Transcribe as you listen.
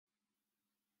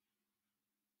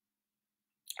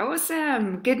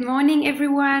Awesome. Good morning,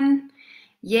 everyone.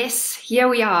 Yes, here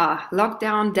we are.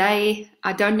 Lockdown day.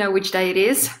 I don't know which day it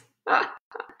is,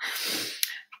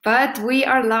 but we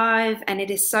are live and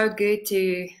it is so good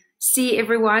to see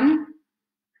everyone.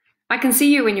 I can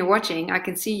see you when you're watching. I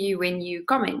can see you when you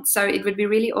comment. So it would be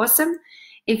really awesome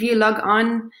if you log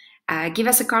on, give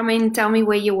us a comment, tell me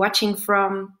where you're watching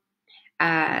from,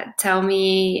 tell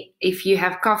me if you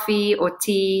have coffee or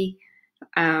tea,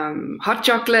 hot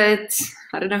chocolate.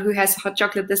 I don't know who has hot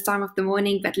chocolate this time of the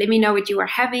morning, but let me know what you are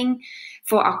having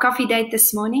for our coffee date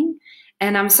this morning.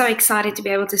 And I'm so excited to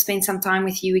be able to spend some time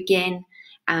with you again.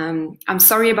 I'm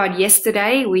sorry about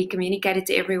yesterday. We communicated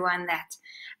to everyone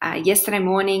that yesterday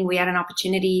morning we had an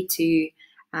opportunity to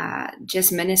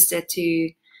just minister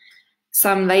to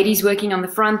some ladies working on the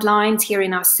front lines here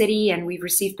in our city, and we've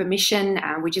received permission.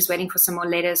 We're just waiting for some more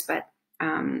letters, but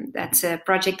that's a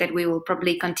project that we will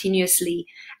probably continuously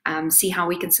see how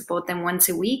we can support them once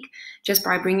a week, just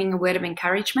by bringing a word of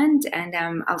encouragement.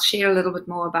 And I'll share a little bit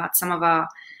more about some of our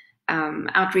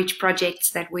outreach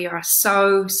projects that we are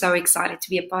so excited to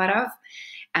be a part of.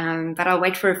 But I'll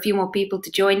wait for a few more people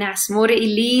to join us. More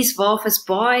Elise Wolfers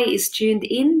Boy is tuned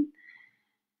in.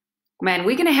 Man,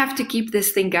 we're going to have to keep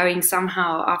this thing going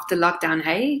somehow after lockdown,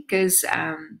 hey? Because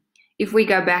if we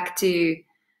go back to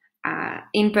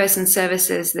in-person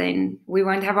services, then we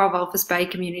won't have our Walvis Bay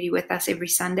community with us every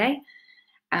Sunday.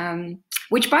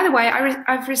 Which, by the way,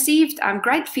 I've received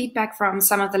great feedback from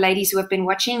some of the ladies who have been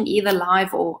watching either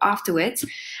live or afterwards,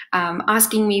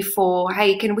 asking me for,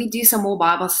 hey, can we do some more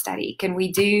Bible study? Can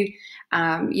we do,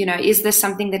 is this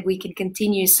something that we can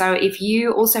continue? So if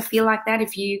you also feel like that,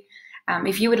 if you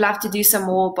would love to do some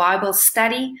more Bible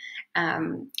study,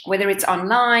 whether it's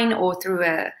online or through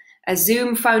a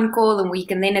Zoom phone call, and we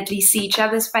can then at least see each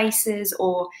other's faces,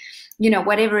 or,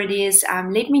 whatever it is,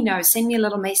 let me know. Send me a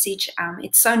little message.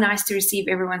 It's so nice to receive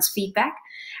everyone's feedback.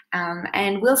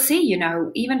 And we'll see,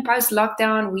 even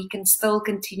post-lockdown, we can still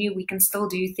continue. We can still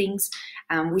do things.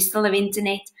 We still have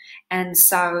internet. And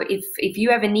so if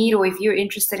you have a need, or if you're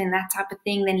interested in that type of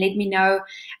thing, then let me know.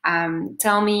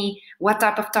 Tell me what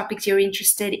type of topics you're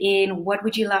interested in. What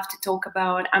would you love to talk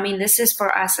about? I mean, this is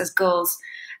for us as girls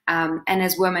and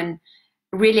as women,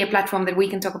 really a platform that we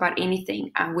can talk about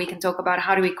anything. We can talk about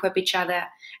how to equip each other.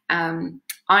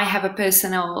 I have a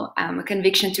personal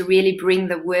conviction to really bring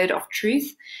the word of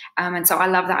truth. And so I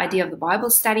love the idea of the Bible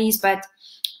studies, but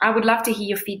I would love to hear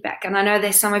your feedback. And I know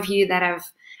there's some of you that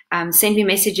have sent me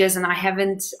messages and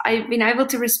I've been able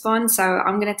to respond. So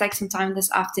I'm going to take some time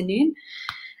this afternoon.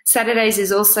 Saturdays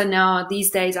is also now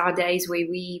these days our days where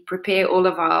we prepare all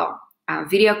of our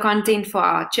video content for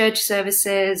our church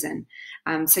services. And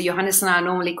so Johannes and I are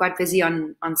normally quite busy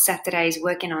on Saturdays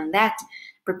working on that,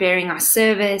 preparing our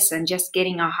service and just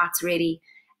getting our hearts ready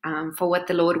for what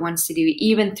the Lord wants to do,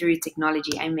 even through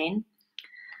technology. Amen.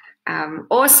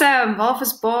 Awesome.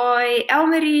 Wolfers Boy,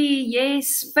 Elmarie,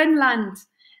 yes, Finland.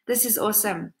 This is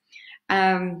awesome.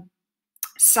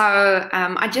 So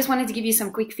I just wanted to give you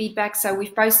some quick feedback. So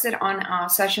we've posted on our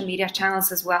social media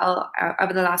channels as well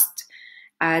over the last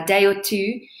day or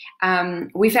two.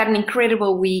 We've had an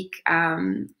incredible week,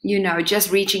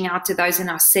 just reaching out to those in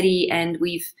our city, and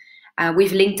we've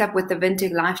linked up with the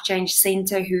Windhoek Life Change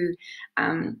Center, who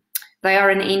they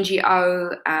are an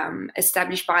NGO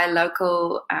established by a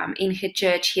local in-hit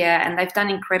church here, and they've done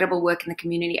incredible work in the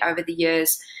community over the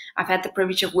years. I've had the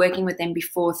privilege of working with them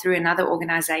before through another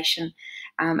organization,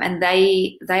 and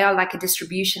they are like a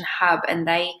distribution hub, and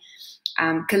they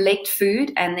collect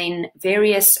food, and then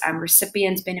various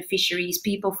recipients, beneficiaries,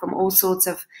 people from all sorts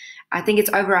of, I think it's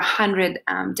over 100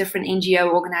 different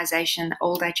NGO organizations,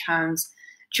 old age homes,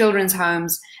 children's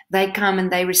homes. They come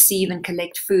and they receive and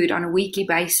collect food on a weekly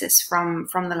basis from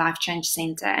the Life Change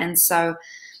Center. And so,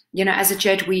 as a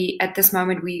church, at this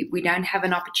moment, we don't have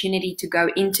an opportunity to go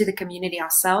into the community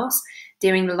ourselves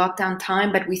during the lockdown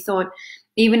time, but we thought,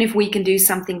 even if we can do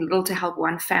something little to help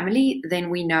one family, then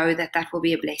we know that will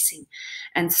be a blessing.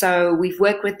 And so we've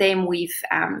worked with them. We've,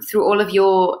 through all of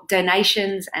your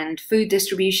donations and food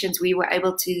distributions, we were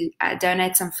able to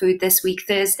donate some food this week,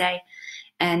 Thursday.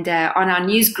 And on our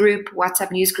news group,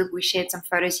 WhatsApp news group, we shared some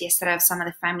photos yesterday of some of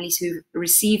the families who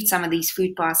received some of these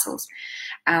food parcels.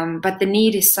 But the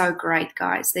need is so great,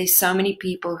 guys. There's so many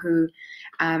people who,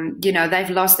 they've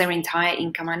lost their entire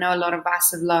income. I know a lot of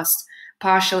us have lost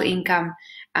partial income.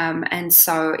 And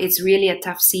so it's really a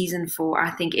tough season for, I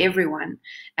think, everyone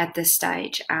at this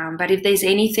stage. But if there's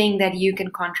anything that you can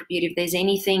contribute,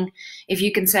 if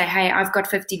you can say, hey, I've got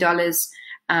 $50,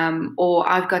 or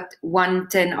I've got 1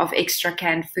 tin of extra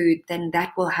canned food, then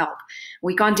that will help.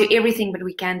 We can't do everything, but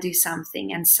we can do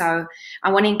something. And so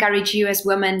I want to encourage you as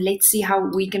women, let's see how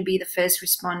we can be the first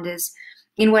responders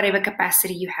in whatever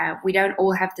capacity you have. We don't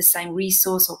all have the same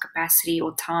resource or capacity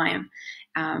or time,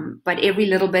 but every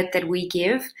little bit that we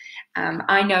give,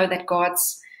 I know that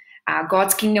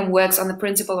God's kingdom works on the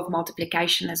principle of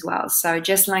multiplication as well. So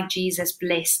just like Jesus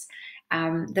blessed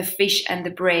the fish and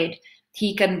the bread,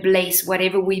 he can bless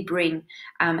whatever we bring,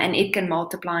 and it can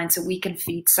multiply, and so we can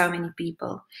feed so many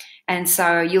people. And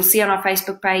so you'll see on our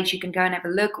Facebook page, you can go and have a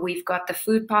look. We've got the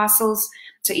food parcels.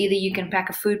 So either you can pack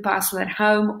a food parcel at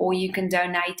home, or you can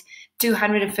donate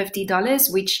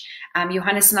 $250, which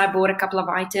Johannes and I bought a couple of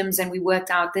items, and we worked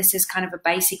out this is kind of a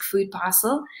basic food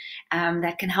parcel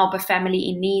that can help a family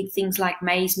in need. Things like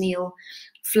maize meal,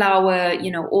 flour,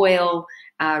 oil,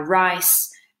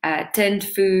 rice, tinned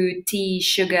food, tea,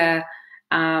 sugar.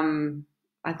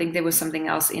 I think there was something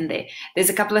else in there. There's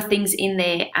a couple of things in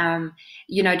there,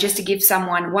 just to give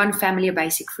one family a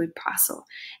basic food parcel.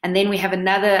 And then we have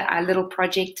another little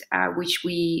project, which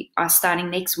we are starting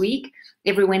next week.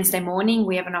 Every Wednesday morning,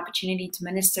 we have an opportunity to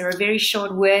minister a very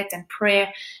short word and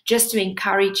prayer just to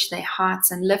encourage their hearts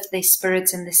and lift their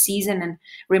spirits in the season and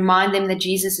remind them that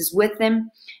Jesus is with them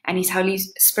and his Holy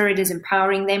Spirit is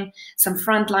empowering them, some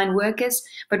frontline workers.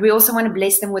 But we also want to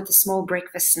bless them with a small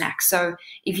breakfast snack. So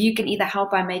if you can either help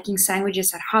by making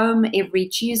sandwiches at home every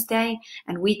Tuesday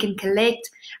and we can collect,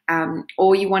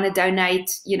 or you want to donate,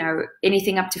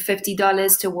 anything up to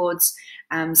 $50 towards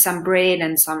some bread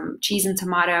and some cheese and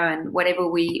tomato and whatever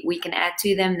we can add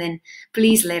to them, then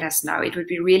please let us know. It would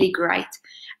be really great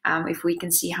if we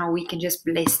can see how we can just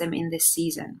bless them in this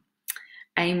season.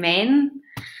 Amen.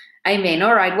 Amen.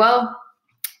 All right. Well,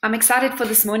 I'm excited for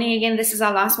this morning again. This is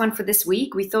our last one for this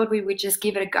week. We thought we would just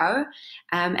give it a go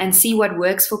and see what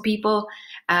works for people.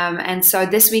 And so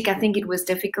this week, I think it was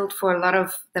difficult for a lot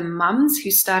of the mums who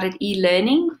started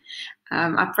e-learning.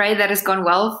 I pray that has gone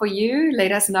well for you.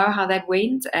 Let us know how that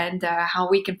went and how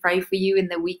we can pray for you in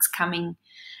the weeks coming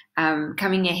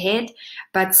ahead.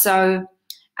 But so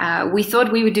we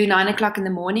thought we would do 9 o'clock in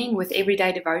the morning with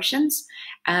everyday devotions.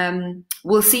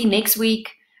 We'll see next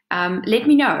week. Let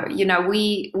me know.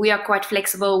 We are quite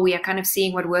flexible. We are kind of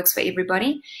seeing what works for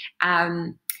everybody.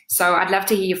 So I'd love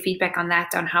to hear your feedback on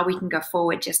that, on how we can go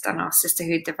forward just on our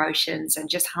sisterhood devotions and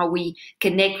just how we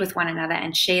connect with one another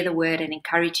and share the word and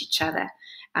encourage each other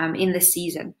in this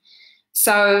season.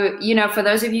 So, for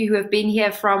those of you who have been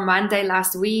here from Monday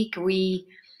last week, we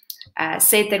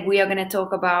said that we are going to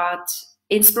talk about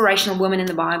inspirational women in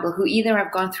the Bible who either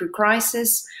have gone through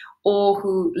crisis or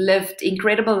who lived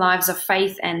incredible lives of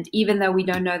faith. And even though we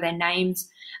don't know their names,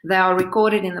 they are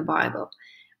recorded in the Bible.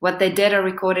 What they did are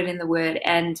recorded in the Word.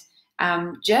 And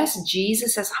just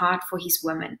Jesus' heart for his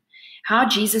women, how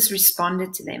Jesus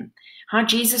responded to them, how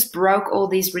Jesus broke all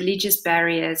these religious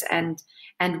barriers and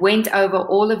went over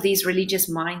all of these religious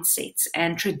mindsets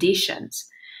and traditions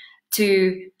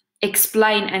to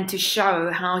explain and to show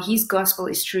how his gospel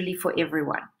is truly for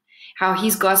everyone, how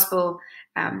his gospel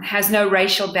has no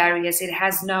racial barriers. It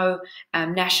has no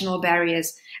national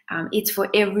barriers. It's for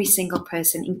every single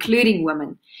person, including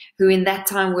women who in that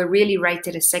time were really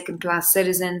rated as second-class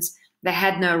citizens. They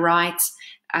had no rights.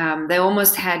 They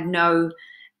almost had no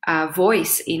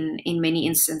voice in many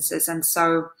instances. And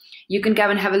so you can go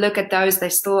and have a look at those. They're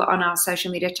still on our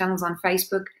social media channels on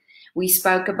Facebook. We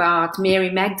spoke about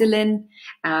Mary Magdalene,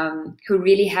 who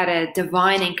really had a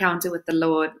divine encounter with the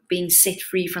Lord, being set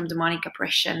free from demonic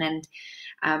oppression.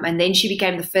 And then she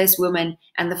became the first woman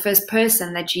and the first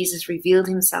person that Jesus revealed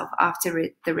himself after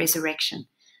the resurrection.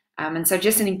 And so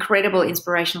just an incredible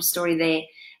inspirational story there.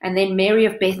 And then Mary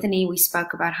of Bethany, we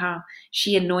spoke about how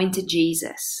she anointed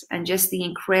Jesus and just the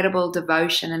incredible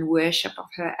devotion and worship of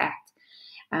her act.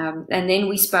 And then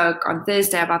we spoke on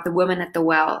Thursday about the woman at the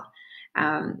well,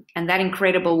 and that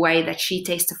incredible way that she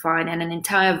testified and an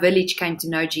entire village came to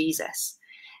know Jesus,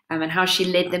 and how she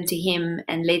led them to him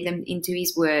and led them into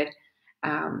his word.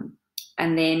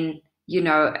 And then,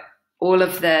 all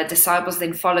of the disciples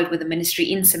then followed with a ministry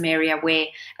in Samaria where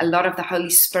a lot of the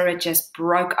Holy Spirit just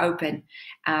broke open,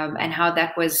 and how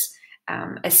that was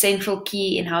a central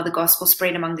key in how the gospel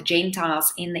spread among the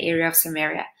Gentiles in the area of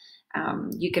Samaria.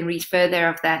 You can read further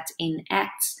of that in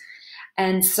Acts.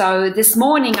 And so this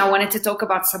morning I wanted to talk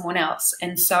about someone else.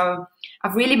 And so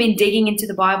I've really been digging into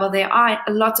the Bible. There are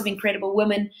a lot of incredible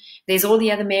women. There's all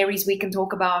the other Marys we can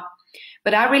talk about.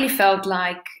 But I really felt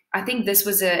like I think this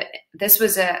was an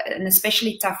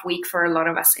especially tough week for a lot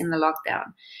of us in the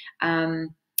lockdown.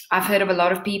 I've heard of a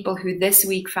lot of people who this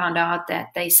week found out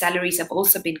that their salaries have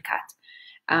also been cut.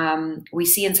 We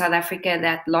see in South Africa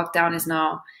that lockdown is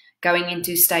now going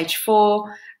into stage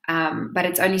 4, but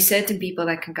it's only certain people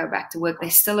that can go back to work.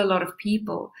 There's still a lot of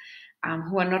people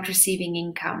who are not receiving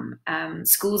income.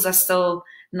 Schools are still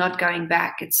not going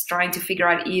back. It's trying to figure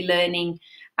out e-learning.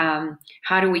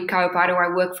 How do we cope? How do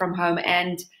I work from home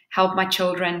and help my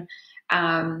children?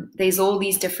 There's all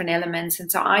these different elements.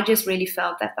 And so I just really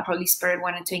felt that the Holy Spirit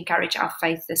wanted to encourage our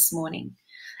faith this morning.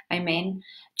 Amen.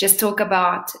 Just talk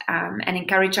about and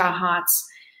encourage our hearts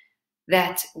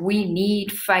that we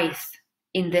need faith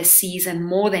in this season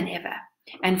more than ever.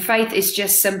 And faith is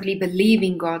just simply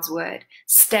believing God's word,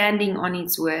 standing on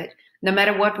His word, no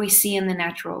matter what we see in the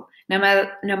natural, no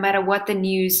matter what the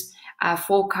news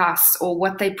forecasts or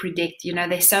what they predict. You know,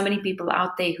 there's so many people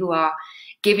out there who are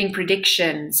giving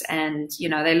predictions, and, you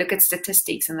know, they look at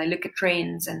statistics and they look at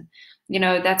trends, and, you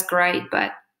know, that's great.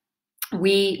 But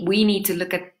we need to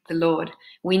look at the Lord.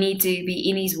 We need to be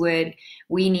in His word.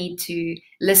 We need to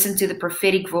listen to the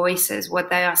prophetic voices, what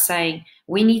they are saying.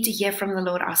 We need to hear from the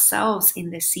Lord ourselves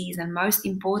in this season. Most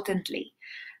importantly,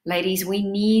 ladies, we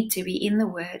need to be in the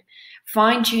word,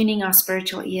 fine-tuning our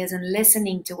spiritual ears and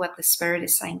listening to what the Spirit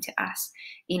is saying to us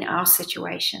in our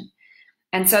situation.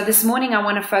 And so this morning I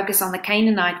want to focus on the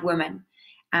Canaanite woman,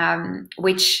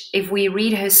 which, if we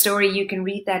read her story, you can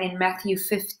read that in Matthew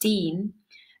 15,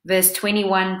 verse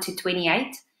 21 to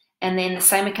 28. And then the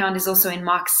same account is also in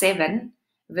Mark 7,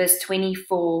 verse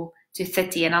 24 to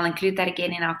 30. And I'll include that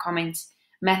again in our comments.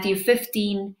 Matthew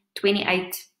 15,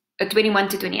 21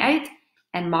 to 28,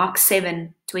 and Mark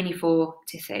 7, 24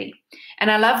 to 30.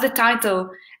 And I love the title.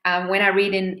 When I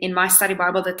read in my study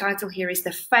Bible, the title here is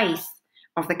The Faith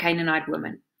of the Canaanite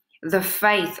Woman. The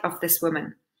faith of this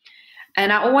woman.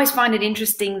 And I always find it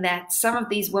interesting that some of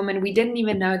these women, we didn't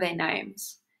even know their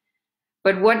names.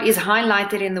 But what is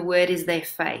highlighted in the word is their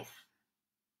faith.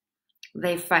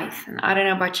 Their faith. And I don't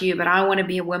know about you, but I want to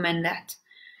be a woman that,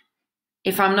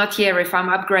 if I'm not here, if I'm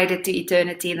upgraded to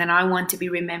eternity, then I want to be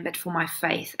remembered for my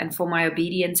faith and for my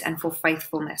obedience and for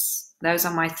faithfulness. Those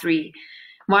are my three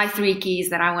keys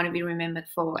that I want to be remembered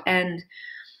for. And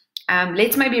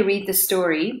let's maybe read the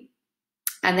story,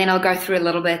 and then I'll go through a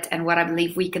little bit and what I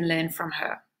believe we can learn from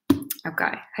her.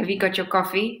 Okay. Have you got your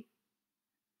coffee?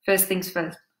 First things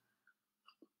first.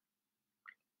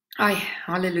 Ay,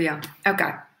 hallelujah.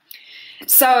 Okay.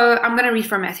 So I'm going to read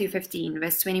from Matthew 15,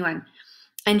 verse 21.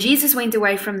 And Jesus went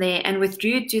away from there and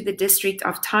withdrew to the district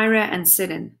of Tyre and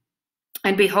Sidon.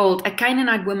 And behold, a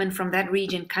Canaanite woman from that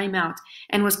region came out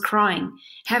and was crying,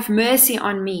 "Have mercy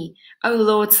on me, O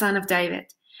Lord, Son of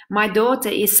David. My daughter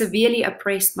is severely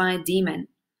oppressed by a demon."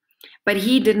 But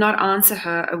he did not answer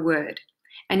her a word.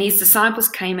 And his disciples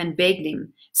came and begged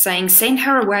him, saying, "Send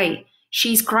her away.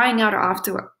 She is crying out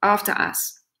after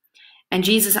us." And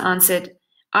Jesus answered,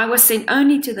 "I was sent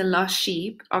only to the lost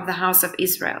sheep of the house of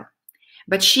Israel."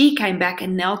 But she came back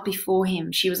and knelt before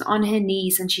him. She was on her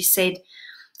knees and she said,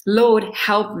 "Lord,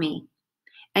 help me."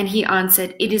 And he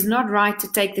answered, "It is not right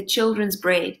to take the children's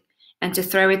bread and to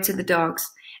throw it to the dogs."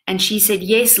 And she said,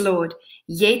 "Yes, Lord,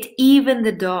 yet even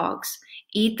the dogs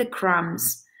eat the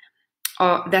crumbs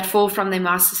that fall from their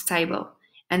master's table."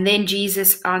 And then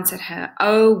Jesus answered her,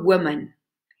 "O woman,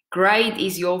 great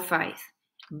is your faith.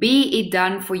 Be it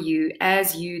done for you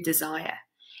as you desire."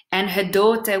 And her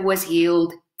daughter was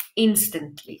healed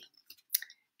instantly.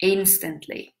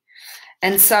 Instantly.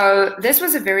 And so this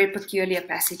was a very peculiar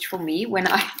passage for me when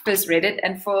I first read it.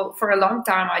 And for a long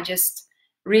time, I just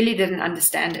really didn't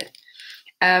understand it.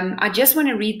 I just want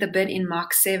to read the bit in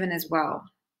Mark 7 as well.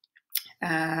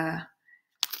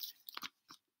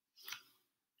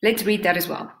 Let's read that as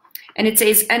well. And it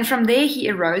says, "And from there he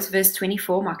arose," verse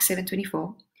 24, Mark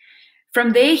 7:24.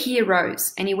 "From there he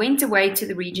arose, and he went away to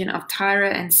the region of Tyre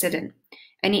and Sidon.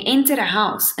 And he entered a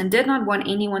house and did not want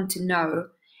anyone to know,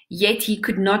 yet he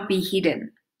could not be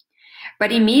hidden.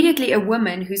 But immediately a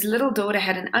woman whose little daughter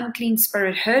had an unclean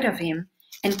spirit heard of him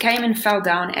and came and fell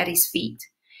down at his feet.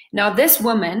 Now this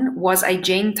woman was a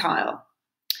Gentile,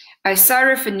 a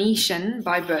Syrophoenician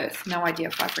by birth." No idea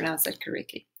if I pronounced that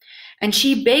correctly. "And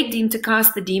she begged him to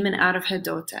cast the demon out of her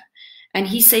daughter. And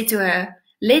he said to her,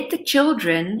 'Let the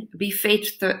children be fed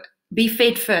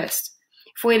first,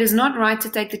 for it is not right to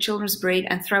take the children's bread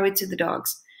and throw it to the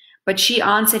dogs.' But she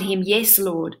answered him, 'Yes,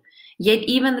 Lord, yet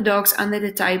even the dogs under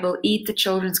the table eat the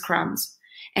children's crumbs.'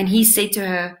 And he said to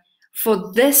her,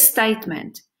 'For this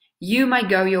statement you may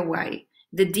go your way.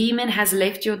 The demon has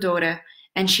left your daughter.'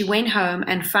 And she went home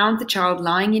and found the child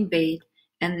lying in bed,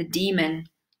 and the demon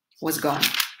was gone."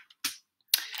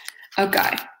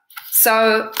 Okay,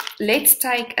 so let's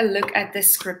take a look at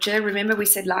this scripture. Remember, we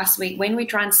said last week, when we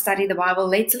try and study the Bible,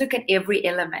 let's look at every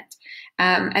element.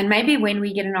 And maybe when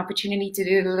we get an opportunity to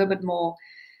do it a little bit more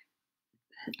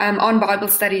on Bible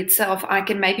study itself, I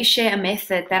can maybe share a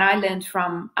method that I learned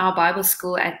from our Bible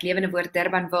school at Lewende Woord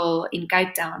Durbanville in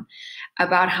Cape Town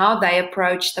about how they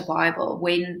approach the Bible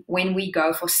when we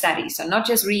go for study. So not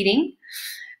just reading.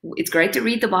 It's great to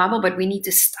read the Bible, but we need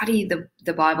to study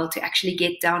the Bible to actually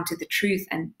get down to the truth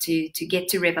and to get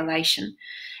to revelation.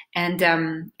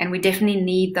 And we definitely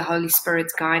need the Holy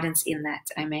Spirit's guidance in that.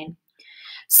 Amen.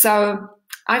 So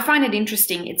I find it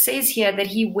interesting. It says here that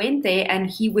he went there and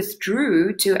he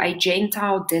withdrew to a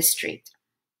Gentile district.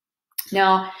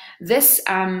 Now, this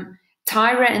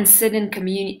Tyre and Sidon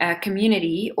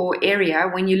community or area,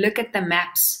 when you look at the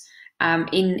maps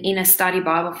in a study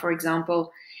Bible, for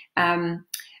example,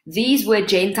 these were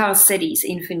Gentile cities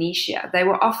in Phoenicia. They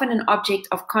were often an object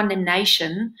of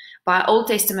condemnation by Old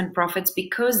Testament prophets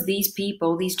because these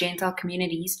people, these Gentile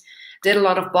communities, did a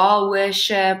lot of Baal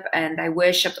worship, and they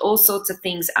worshipped all sorts of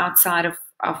things outside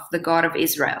of the God of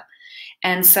Israel.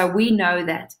 And so we know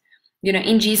that,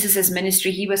 in Jesus'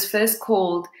 ministry, he was first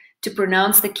called to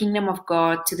pronounce the kingdom of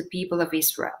God to the people of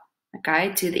Israel,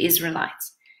 okay, to the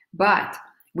Israelites. But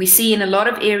we see in a lot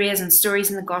of areas and stories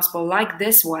in the gospel, like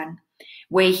this one,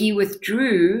 where he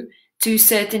withdrew to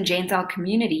certain Gentile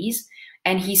communities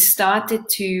and he started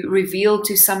to reveal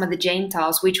to some of the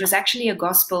Gentiles, which was actually a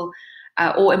gospel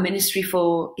or a ministry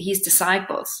for his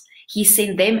disciples. He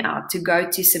sent them out to go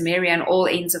to Samaria and all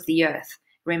ends of the earth,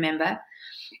 remember?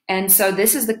 And so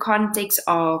this is the context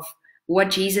of what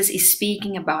Jesus is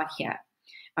speaking about here,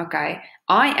 okay?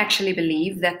 I actually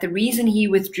believe that the reason he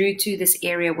withdrew to this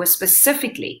area was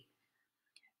specifically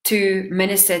to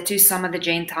minister to some of the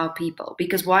Gentile people,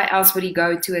 because why else would he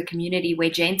go to a community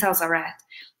where Gentiles are at,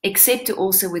 except to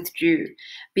also withdrew?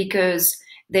 Because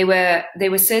there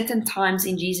were certain times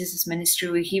in Jesus' ministry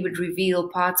where he would reveal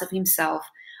parts of himself,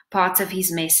 parts of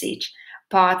his message,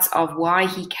 parts of why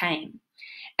he came.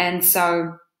 And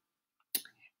so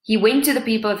he went to the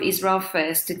people of Israel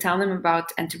first to tell them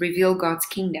about and to reveal God's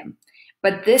kingdom.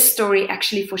 But this story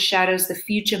actually foreshadows the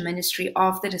future ministry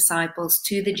of the disciples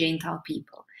to the Gentile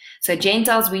people. So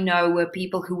Gentiles, we know, were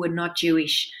people who were not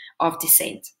Jewish of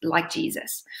descent, like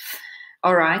Jesus.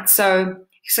 All right, so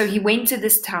he went to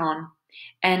this town.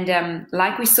 And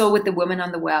like we saw with the woman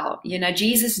on the well,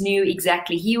 Jesus knew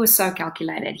exactly. He was so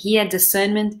calculated. He had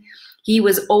discernment. He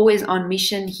was always on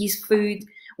mission. His food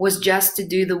was just to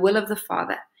do the will of the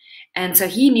Father. And so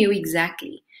he knew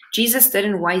exactly. Jesus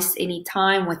didn't waste any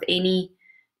time with any,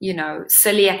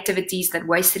 silly activities that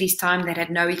wasted his time that had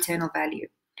no eternal value.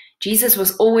 Jesus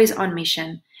was always on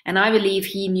mission. And I believe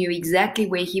he knew exactly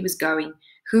where he was going,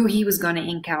 who he was going to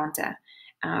encounter.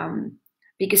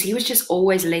 Because he was just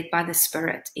always led by the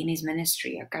Spirit in his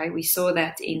ministry, okay? We saw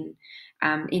that in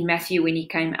Matthew when he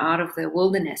came out of the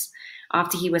wilderness.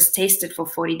 After he was tested for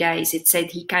 40 days, it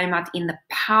said he came out in the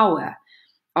power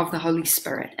of the Holy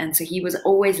Spirit. And so he was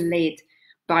always led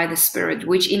by the Spirit,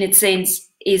 which in its sense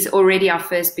is already our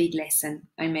first big lesson.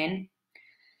 Amen.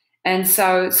 And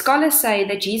so scholars say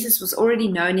that Jesus was already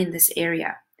known in this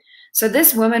area. So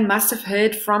this woman must have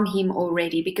heard from him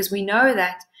already, because we know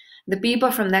that the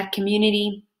people from that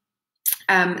community,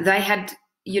 they had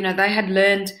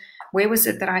learned, where was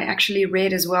it that I actually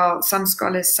read as well? Some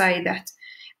scholars say that,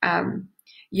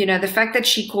 the fact that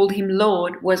she called him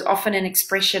Lord was often an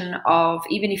expression of,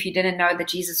 even if you didn't know that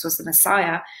Jesus was the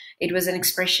Messiah, it was an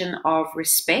expression of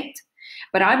respect.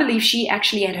 But I believe she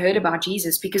actually had heard about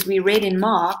Jesus, because we read in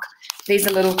Mark, there's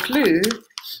a little clue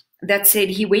that said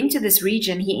he went to this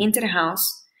region, he entered a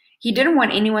house, he didn't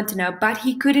want anyone to know, but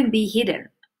he couldn't be hidden.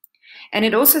 And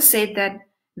it also said that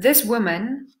this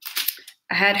woman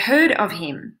had heard of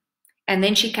him, and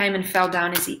then she came and fell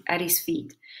down at his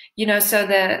feet. So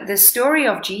the story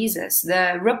of Jesus,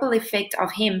 the ripple effect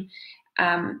of him,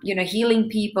 healing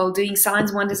people, doing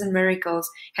signs, wonders, and miracles,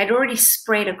 had already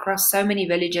spread across so many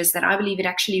villages that I believe it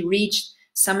actually reached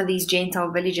some of these Gentile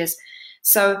villages.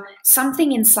 So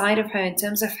something inside of her, in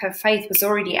terms of her faith, was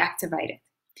already activated.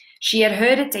 She had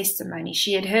heard a testimony.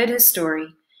 She had heard her story,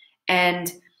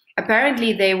 and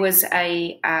apparently there was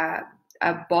a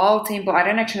Baal temple. I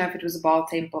don't actually know if it was a Baal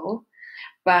temple,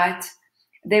 but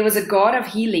there was a god of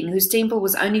healing whose temple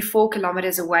was only 4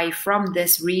 kilometers away from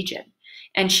this region.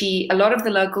 And a lot of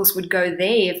the locals would go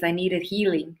there if they needed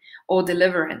healing or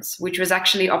deliverance, which was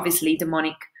actually obviously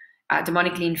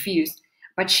demonically infused.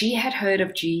 But she had heard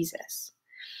of Jesus.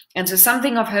 And so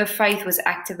something of her faith was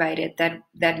activated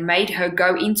that made her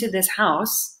go into this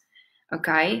house,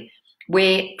 okay,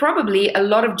 where probably a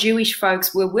lot of Jewish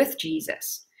folks were with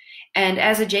Jesus. And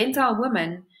as a Gentile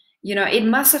woman, it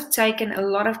must have taken a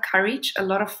lot of courage, a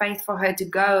lot of faith for her to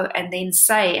go and then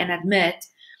say and admit,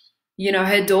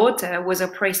 her daughter was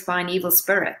oppressed by an evil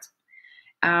spirit.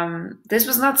 This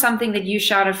was not something that you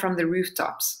shouted from the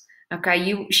rooftops.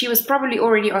 Okay, she was probably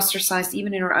already ostracized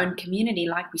even in her own community,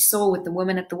 like we saw with the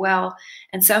woman at the well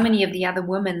and so many of the other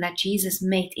women that Jesus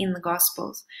met in the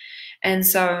Gospels. And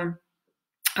so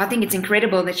I think it's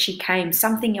incredible that she came.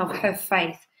 Something of her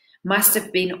faith must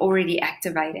have been already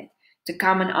activated to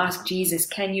come and ask Jesus,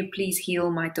 can you please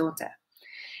heal my daughter?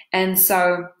 And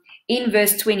so in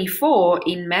verse 24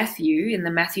 in the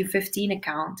Matthew 15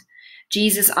 account,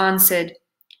 Jesus answered,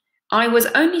 I was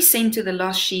only sent to the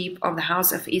lost sheep of the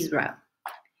house of Israel.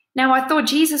 Now I thought,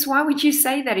 Jesus, why would you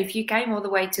say that if you came all the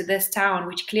way to this town,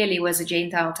 which clearly was a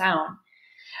Gentile town?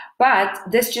 But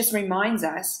this just reminds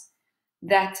us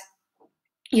that,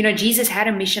 Jesus had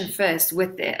a mission first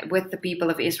with the people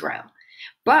of Israel.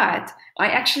 But I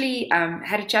actually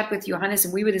had a chat with Johannes,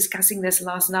 and we were discussing this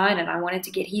last night, and I wanted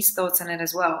to get his thoughts on it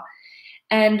as well.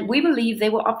 And we believe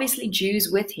there were obviously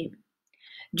Jews with him.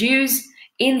 Jews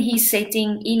in his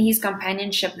setting, in his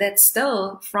companionship, that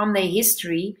still, from their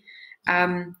history,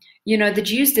 the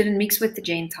Jews didn't mix with the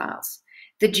Gentiles.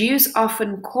 The Jews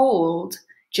often called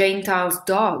Gentiles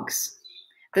dogs.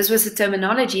 This was a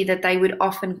terminology that they would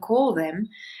often call them.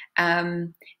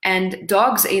 And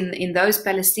dogs in those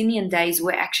Palestinian days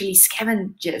were actually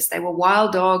scavengers. They were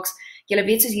wild dogs. Julle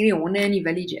weet soos hierdie honde in die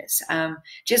villages.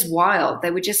 Just wild.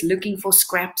 They were just looking for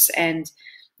scraps, and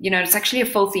it's actually a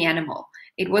filthy animal.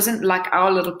 It wasn't like our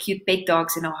little cute pet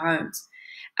dogs in our homes.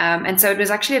 And so it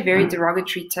was actually a very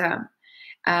derogatory term.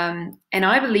 And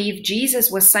I believe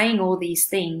Jesus was saying all these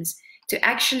things to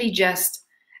actually just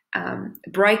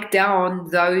break down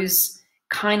those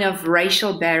kind of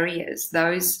racial barriers.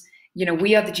 Those,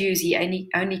 we are the Jews, he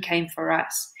only came for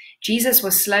us. Jesus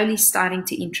was slowly starting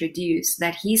to introduce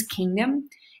that his kingdom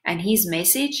and his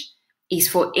message is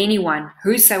for anyone,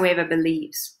 whosoever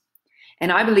believes.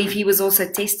 And I believe he was also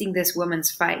testing this woman's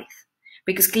faith,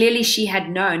 because clearly she had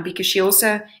known, because she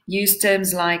also used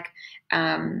terms like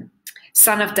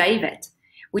son of David,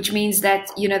 which means that,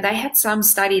 they had some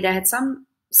study, they had some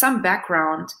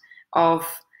background of,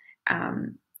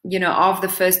 of the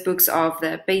first books of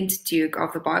the Pentateuch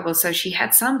of the Bible. So she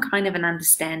had some kind of an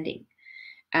understanding.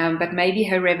 But maybe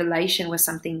her revelation was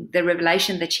the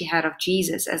revelation that she had of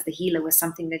Jesus as the healer was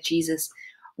something that Jesus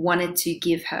wanted to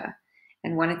give her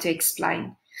and wanted to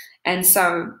explain. And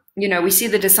so, we see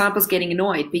the disciples getting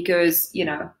annoyed because,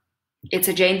 it's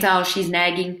a Gentile, she's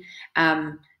nagging.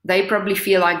 They probably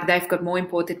feel like they've got more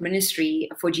important ministry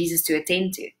for Jesus to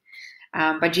attend to.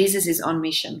 But Jesus is on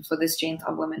mission for this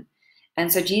Gentile woman.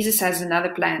 And so Jesus has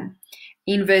another plan.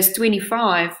 In verse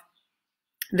 25,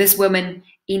 this woman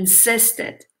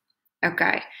insisted,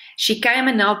 okay, she came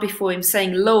and knelt before him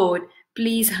saying, Lord,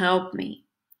 please help me.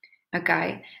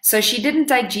 Okay, so she didn't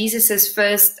take Jesus's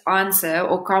first answer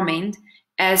or comment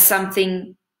as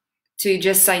something to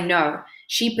just say no.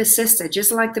 She persisted,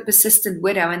 just like the persistent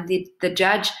widow, and the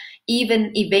judge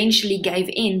even eventually gave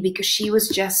in because she was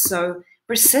just so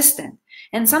persistent.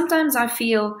 And sometimes I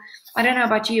feel, I don't know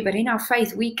about you, but in our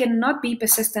faith, we cannot be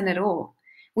persistent at all.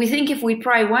 We think if we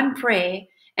pray one prayer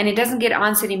and it doesn't get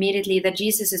answered immediately, that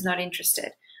Jesus is not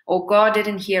interested, or God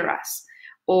didn't hear us,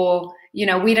 or,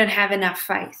 we don't have enough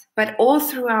faith. But all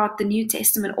throughout the New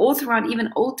Testament, all throughout even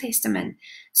Old Testament,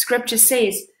 Scripture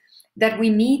says that we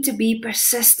need to be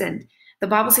persistent. The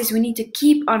Bible says we need to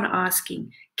keep on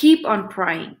asking, keep on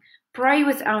praying, pray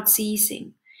without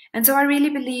ceasing. And so I really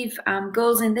believe,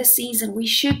 girls, in this season, we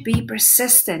should be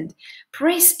persistent.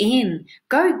 Press in.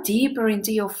 Go deeper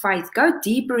into your faith. Go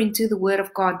deeper into the Word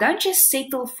of God. Don't just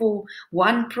settle for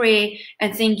one prayer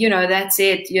and think, that's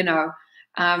it,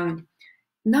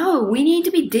 No, we need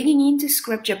to be digging into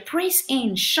Scripture. Press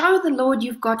in. Show the Lord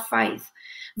you've got faith.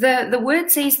 The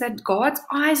Word says that God's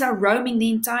eyes are roaming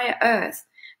the entire earth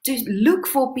to look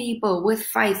for people with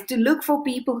faith, to look for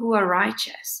people who are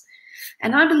righteous.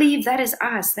 And I believe that is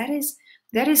us. That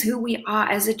is who we are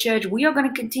as a church. We are going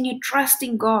to continue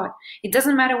trusting God. It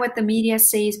doesn't matter what the media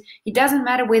says. It doesn't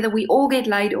matter whether we all get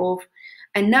laid off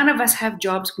and none of us have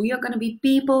jobs. We are going to be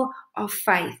people of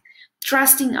faith,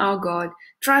 trusting our God,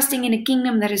 trusting in a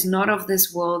kingdom that is not of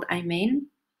this world. Amen.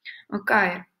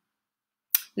 Okay.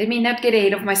 Let me not get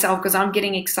ahead of myself because I'm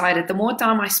getting excited. The more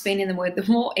time I spend in the Word,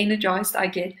 the more energized I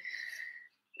get.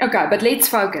 Okay, but let's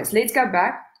focus. Let's go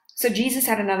back. So Jesus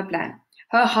had another plan.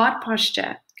 Her heart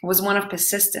posture was one of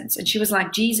persistence. And she was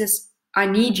like, Jesus, I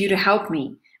need you to help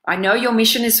me. I know your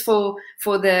mission is for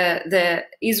the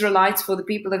Israelites, for the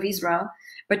people of Israel.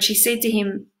 But she said to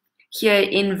him here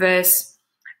in verse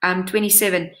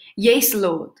 27, yes,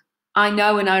 Lord. I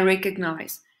know and I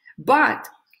recognize. But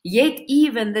yet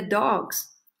even the dogs,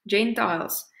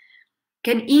 Gentiles,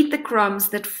 can eat the crumbs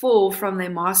that fall from their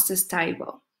master's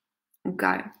table.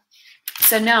 Okay.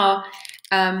 So now,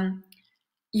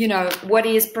 what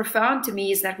is profound to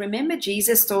me is that, remember,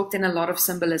 Jesus talked in a lot of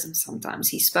symbolism sometimes.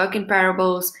 He spoke in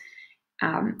parables.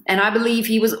 And I believe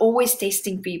he was always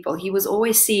testing people. He was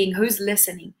always seeing who's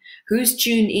listening, who's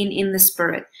tuned in the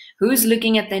spirit, who's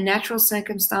looking at their natural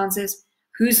circumstances,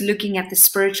 who's looking at the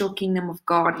spiritual kingdom of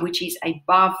God, which is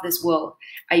above this world,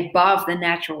 above the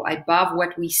natural, above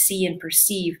what we see and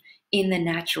perceive in the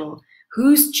natural.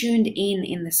 Who's tuned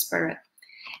in the spirit?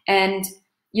 And,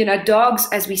 dogs,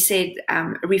 as we said,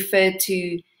 refer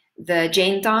to the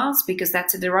Gentiles, because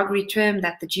that's a derogatory term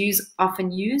that the Jews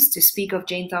often use to speak of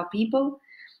Gentile people.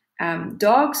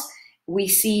 Dogs, we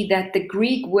see that the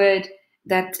Greek word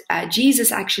that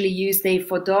Jesus actually used there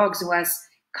for dogs was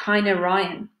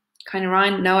Canaanite.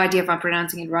 Canaanite, no idea if I'm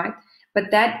pronouncing it right, but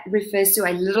that refers to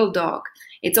a little dog.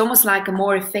 It's almost like a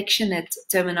more affectionate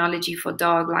terminology for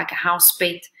dog, like a house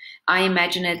pet. I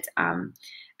imagine it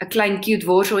a klein cute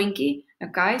worshoontjie.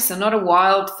 Okay, so not a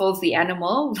wild, filthy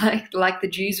animal like the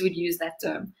Jews would use that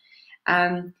term.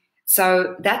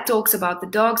 So that talks about the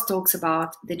dogs, talks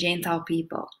about the Gentile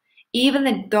people. Even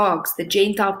the dogs, the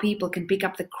Gentile people, can pick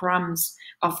up the crumbs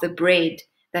of the bread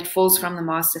that falls from the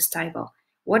master's table.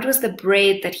 What was the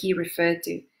bread that he referred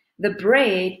to? The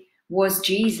bread was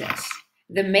Jesus,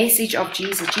 the message of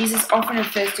Jesus. Jesus often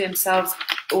refers to himself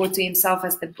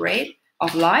as the bread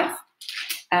of life,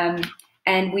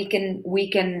 and we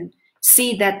can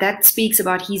see that speaks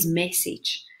about his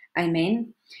message.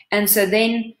 Amen. And so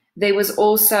then there was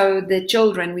also the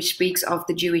children, which speaks of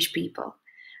the Jewish people.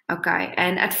 Okay.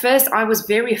 And at first I was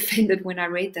very offended when I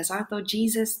read this. I thought,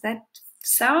 Jesus, that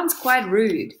sounds quite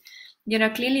rude.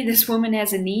 Clearly this woman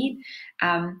has a need.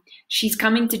 She's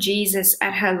coming to Jesus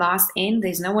at her last end.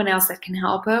 There's no one else that can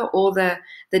help her. All the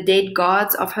dead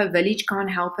gods of her village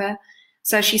can't help her.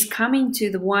 So she's coming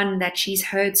to the one that she's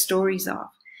heard stories of.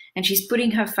 And she's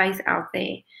putting her faith out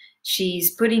there. She's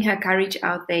putting her courage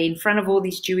out there in front of all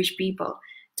these Jewish people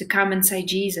to come and say,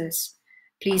 Jesus,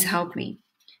 please help me.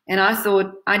 And I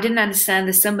thought, I didn't understand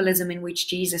the symbolism in which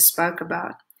Jesus spoke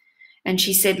about. And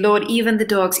she said, Lord, even the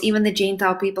dogs, even the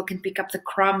Gentile people can pick up the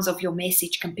crumbs of your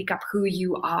message, can pick up who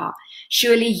you are.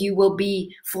 Surely you will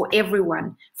be for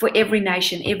everyone, for every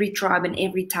nation, every tribe, and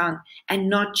every tongue, and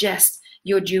not just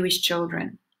your Jewish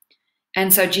children.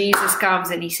 And so Jesus comes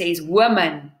and he says,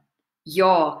 woman,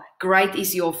 great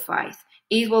is your faith.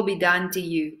 It will be done to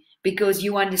you because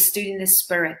you understood in the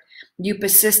spirit. You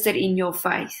persisted in your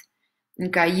faith.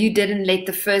 Okay, you didn't let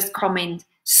the first comment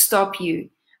stop you,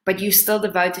 but you still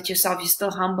devoted yourself. You still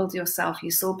humbled yourself.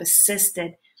 You still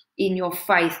persisted in your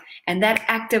faith. And that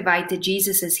activated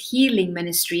Jesus's healing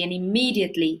ministry. And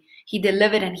immediately he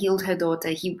delivered and healed her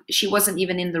daughter. She wasn't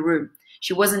even in the room.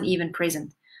 She wasn't even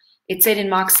present. It said in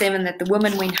Mark 7 that the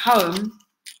woman went home.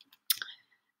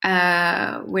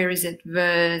 Where is it?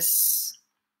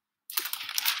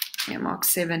 Mark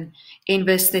 7 in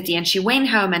verse 30. And she went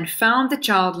home and found the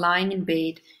child lying in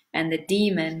bed and the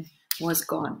demon was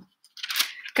gone.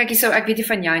 Kykie, so ek weet nie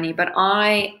van jou nie, but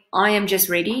I am just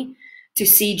ready to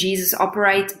see Jesus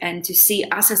operate and to see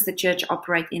us as the church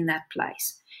operate in that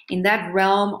place, in that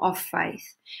realm of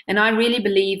faith. And I really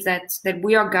believe that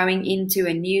we are going into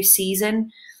a new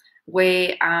season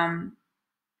where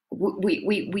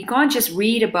we can't just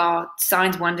read about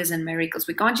signs, wonders, and miracles.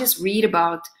 We can't just read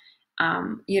about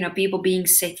people being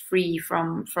set free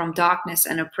from darkness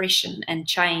and oppression and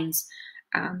chains.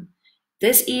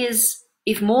 This is,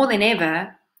 if more than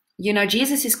ever,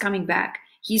 Jesus is coming back.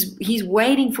 He's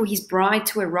waiting for his bride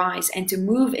to arise and to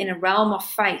move in a realm of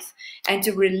faith and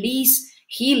to release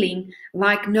healing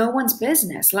like no one's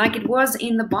business, like it was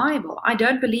in the Bible. I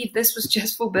don't believe this was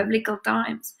just for biblical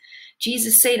times.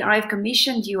 Jesus said, I've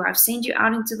commissioned you. I've sent you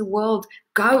out into the world.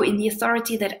 Go in the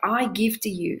authority that I give to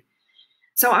you.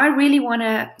 So I really want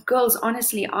to, girls,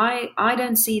 honestly, I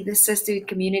don't see this sisterhood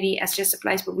community as just a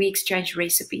place where we exchange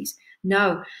recipes.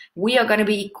 No, we are going to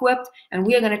be equipped and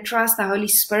we are going to trust the Holy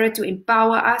Spirit to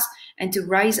empower us and to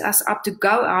raise us up, to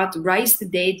go out, raise the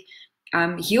dead,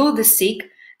 heal the sick,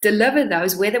 deliver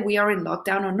those, whether we are in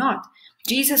lockdown or not.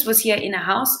 Jesus was here in a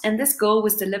house and this girl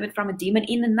was delivered from a demon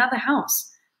in another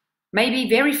house, maybe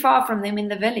very far from them in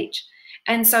the village.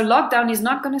 And so lockdown is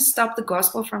not going to stop the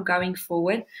gospel from going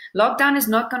forward. Lockdown is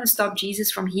not going to stop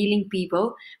Jesus from healing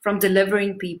people, from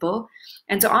delivering people.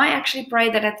 And so I actually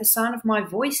pray that at the sound of my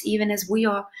voice, even as we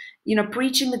are,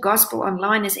 preaching the gospel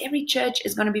online, as every church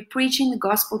is going to be preaching the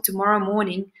gospel tomorrow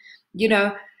morning,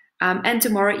 and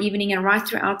tomorrow evening and right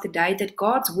throughout the day, that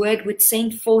God's word would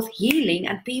send forth healing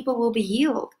and people will be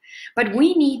healed. But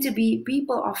we need to be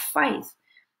people of faith.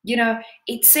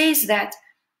 It says that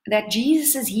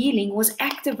Jesus' healing was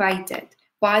activated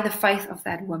by the faith of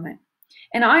that woman.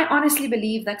 And I honestly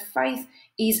believe that faith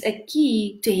is a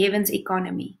key to heaven's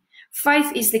economy.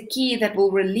 Faith is the key that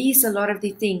will release a lot of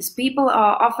the things. People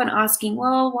are often asking,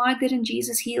 well, why didn't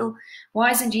Jesus heal? Why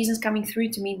isn't Jesus coming through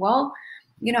to me? Well,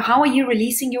 how are you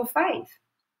releasing your faith?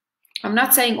 I'm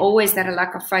not saying always that a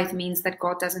lack of faith means that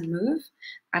God doesn't move.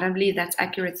 I don't believe that's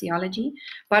accurate theology.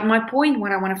 But my point,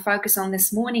 what I want to focus on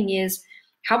this morning is,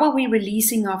 how are we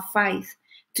releasing our faith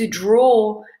to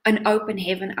draw an open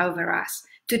heaven over us,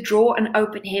 to draw an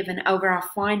open heaven over our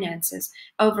finances,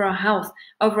 over our health,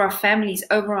 over our families,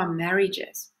 over our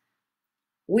marriages?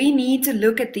 We need to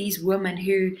look at these women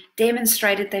who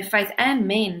demonstrated their faith, and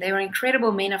men. They were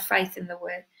incredible men of faith in the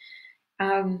word.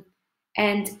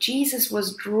 And Jesus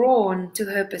was drawn to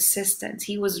her persistence.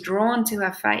 He was drawn to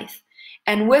her faith.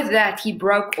 And with that, he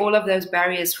broke all of those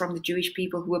barriers from the Jewish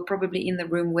people who were probably in the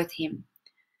room with him.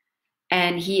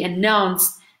 And he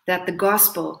announced that the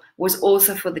gospel was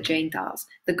also for the Gentiles.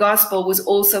 The gospel was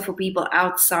also for people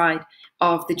outside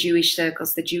of the Jewish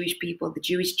circles, the Jewish people, the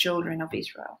Jewish children of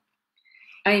Israel.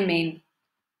 Amen.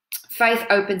 Faith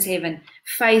opens heaven.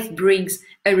 Faith brings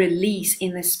a release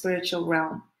in the spiritual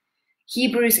realm.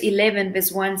 Hebrews 11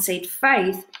 verse 1 said,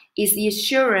 faith is the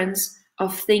assurance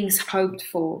of things hoped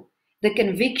for, the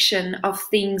conviction of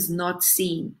things not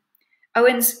seen.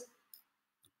 Ouens,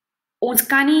 ons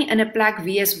kan nie in 'n plek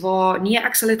wees waar nee,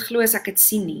 ek sal dit glo as ek dit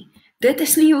sien nie. Dit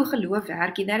is nie hoe geloof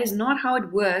werk nie. That is not how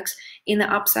it works in the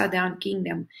upside down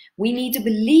kingdom. We need to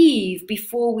believe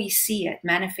before we see it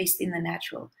manifest in the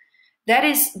natural. That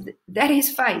is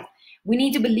faith. We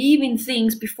need to believe in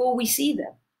things before we see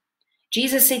them.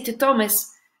 Jesus said to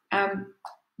Thomas,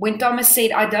 when Thomas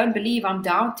said, I don't believe, I'm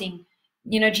doubting,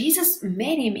 Jesus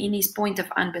met him in his point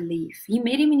of unbelief. He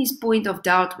met him in his point of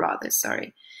doubt, rather,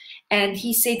 sorry. And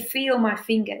he said, feel my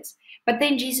fingers. But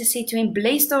then Jesus said to him,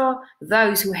 blessed are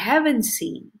those who haven't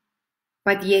seen,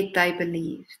 but yet they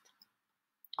believed.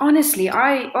 Honestly,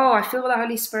 I feel the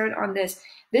Holy Spirit on this.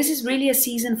 This is really a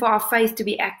season for our faith to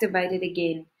be activated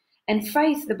again. And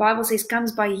faith, the Bible says,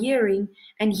 comes by hearing,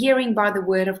 and hearing by the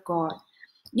word of God.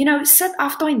 Sit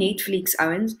after Netflix,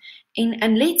 ouens,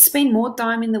 and let's spend more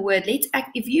time in the word.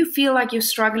 If you feel like you're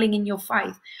struggling in your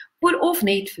faith, put off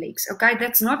Netflix, okay?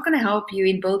 That's not going to help you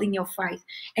in building your faith.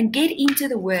 And get into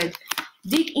the word.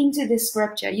 Dig into the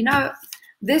scripture.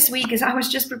 This week, as I was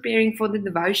just preparing for the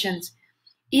devotions,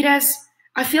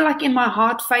 I feel like in my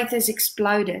heart, faith has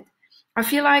exploded. I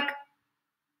feel like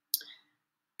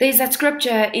there's that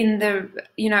scripture in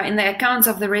the accounts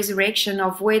of the resurrection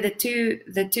of where the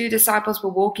two disciples were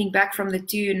walking back from the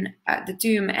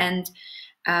tomb, and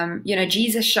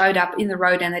Jesus showed up in the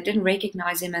road and they didn't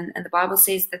recognize him, and the Bible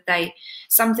says that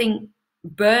something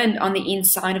burned on the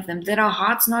inside of them. Did our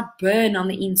hearts not burn on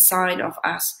the inside of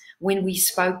us when we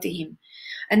spoke to him?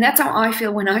 And that's how I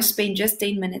feel when I spend just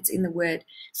 10 minutes in the word.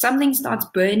 Something starts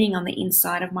burning on the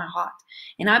inside of my heart.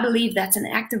 And I believe that's an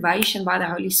activation by the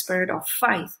Holy Spirit of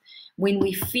faith when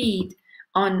we feed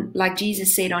on, like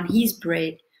Jesus said, on his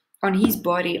bread, on his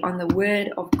body, on the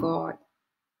word of God.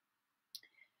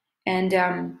 And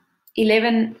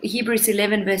Hebrews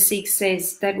 11 verse 6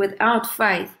 says that without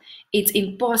faith, it's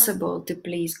impossible to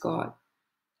please God.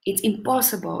 It's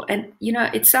impossible. And,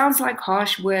 it sounds like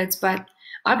harsh words, but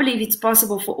I believe it's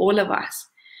possible for all of us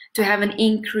to have an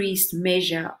increased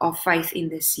measure of faith in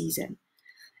this season.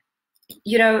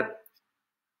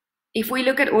 If we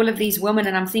look at all of these women,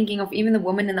 and I'm thinking of even the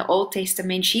woman in the Old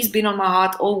Testament, she's been on my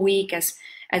heart all week as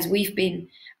we've been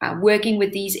working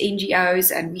with these NGOs,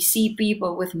 and we see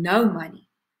people with no money,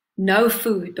 no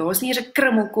food. Daar's nie eens 'n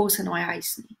krummel kos in daai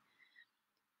huis nie.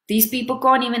 These people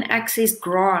can't even access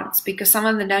grants because some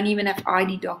of them don't even have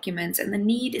ID documents, and the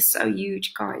need is so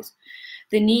huge, guys.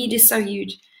 The need is so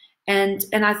huge. And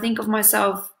I think to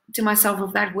myself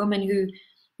of that woman who,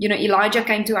 Elijah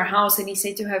came to her house and he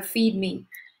said to her, feed me.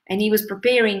 And he was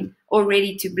preparing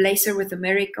already to bless her with a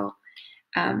miracle.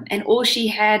 And all she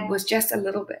had was just a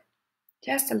little bit.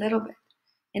 Just a little bit.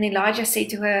 And Elijah said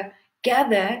to her,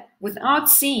 gather, without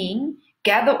seeing,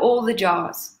 gather all the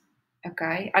jars.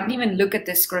 Okay? I didn't even look at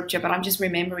this scripture, but I'm just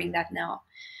remembering that now.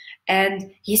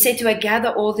 And he said to her, gather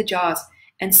all the jars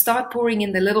and start pouring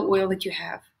in the little oil that you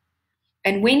have.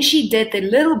 And when she did, the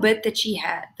little bit that she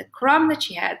had, the crumb that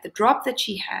she had, the drop that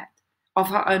she had of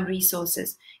her own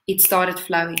resources, it started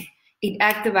flowing. It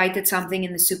activated something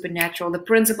in the supernatural. The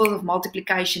principle of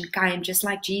multiplication came just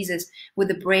like Jesus with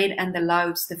the bread and the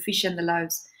loaves, the fish and the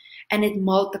loaves. And it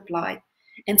multiplied.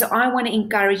 And so I want to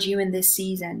encourage you in this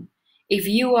season. If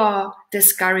you are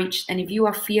discouraged and if you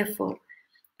are fearful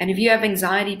and if you have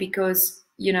anxiety because,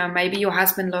 maybe your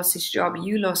husband lost his job,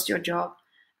 you lost your job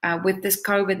with this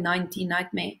COVID-19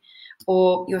 nightmare,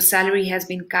 or your salary has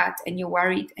been cut and you're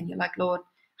worried and you're like, Lord,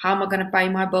 how am I going to pay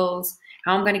my bills?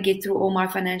 How am I going to get through all my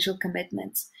financial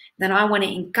commitments? Then I want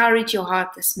to encourage your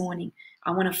heart this morning.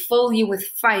 I want to fill you with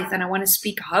faith and I want to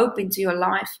speak hope into your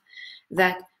life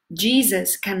that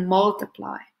Jesus can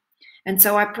multiply. And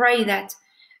so I pray that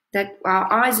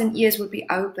our eyes and ears will be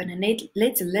open and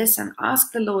let's listen.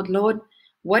 Ask the Lord,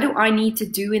 what do I need to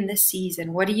do in this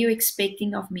season? What are you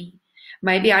expecting of me?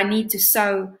 Maybe I need to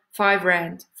sow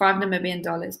R5,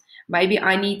 $5 Maybe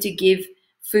I need to give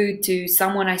food to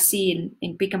someone I see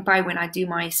in Pick and Pay when I do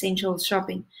my essential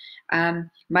shopping.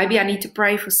 Maybe I need to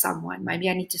pray for someone. Maybe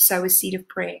I need to sow a seed of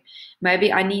prayer.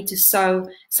 Maybe I need to sow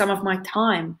some of my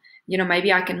time.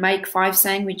 Maybe I can make 5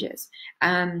 sandwiches.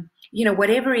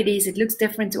 Whatever it is, it looks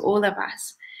different to all of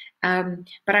us.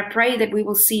 But I pray that we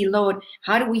will see, Lord,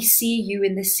 how do we see you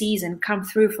in this season come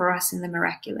through for us in the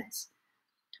miraculous?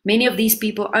 Many of these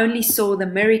people only saw the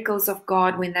miracles of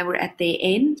God when they were at their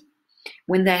end,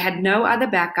 when they had no other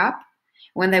backup,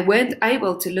 when they weren't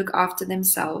able to look after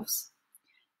themselves.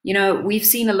 We've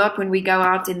seen a lot when we go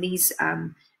out in these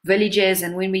villages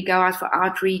and when we go out for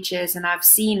outreaches, and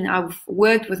I've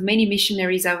worked with many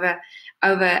missionaries over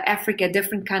Africa,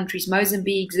 different countries,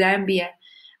 Mozambique, Zambia,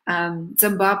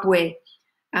 Zimbabwe,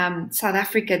 South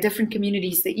Africa, different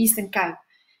communities, the Eastern Cape.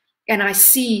 And I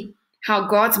see how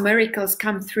God's miracles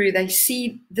come through. They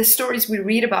see the stories we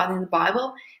read about in the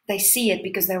Bible. They see it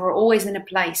because they were always in a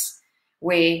place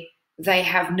where they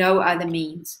have no other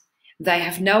means. They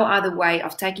have no other way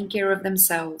of taking care of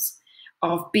themselves,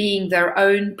 of being their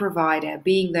own provider,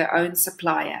 being their own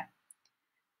supplier.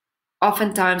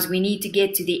 Oftentimes we need to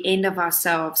get to the end of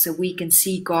ourselves so we can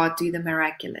see God do the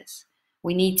miraculous.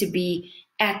 We need to be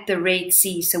at the Red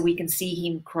Sea so we can see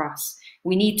him cross.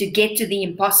 We need to get to the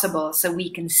impossible so we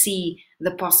can see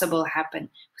the possible happen,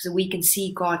 so we can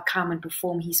see God come and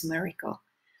perform his miracle.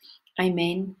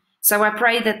 Amen. So I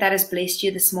pray that has blessed you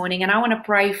this morning, and I want to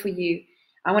pray for you.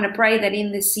 I want to pray that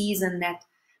in this season that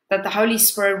the Holy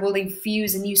Spirit will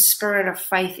infuse a new spirit of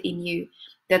faith in you,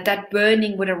 that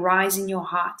burning would arise in your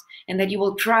heart, and that you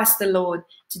will trust the Lord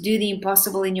to do the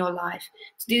impossible in your life,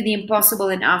 to do the impossible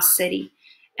in our city.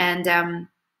 And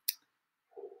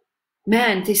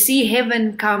to see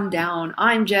heaven come down,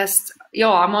 I'm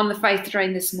on the faith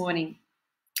train this morning.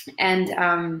 And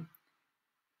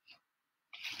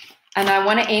I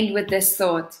want to end with this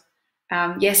thought.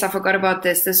 Yes, I forgot about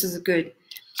this. This is good.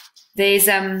 There's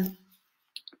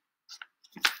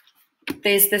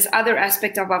this other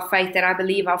aspect of our faith that I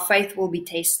believe our faith will be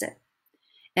tested.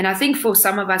 And I think for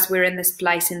some of us, we're in this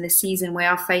place in this season where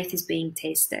our faith is being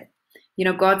tested.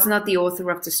 God's not the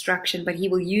author of destruction, but he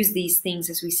will use these things,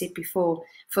 as we said before,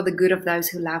 for the good of those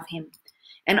who love him.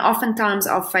 And oftentimes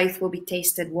our faith will be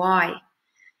tested. Why?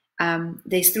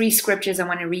 There's 3 scriptures I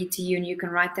want to read to you, and you can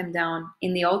write them down.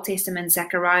 In the Old Testament,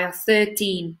 Zechariah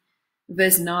 13,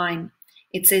 verse 9,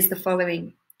 it says the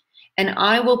following: "And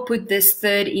I will put this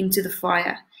third into the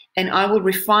fire, and I will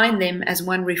refine them as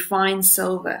one refines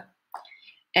silver,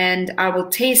 and I will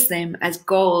test them as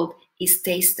gold is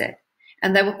tested.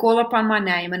 And they will call upon my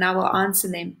name, and I will answer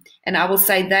them. And I will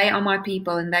say, they are my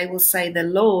people, and they will say, the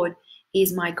Lord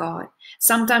is my God."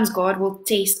 Sometimes God will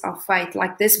test our faith,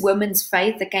 like this woman's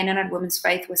faith, the Canaanite woman's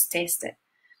faith was tested.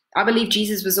 I believe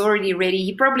Jesus was already ready.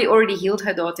 He probably already healed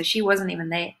her daughter. She wasn't even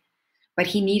there. But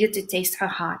he needed to test her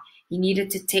heart. He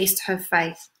needed to test her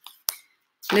faith.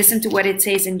 Listen to what it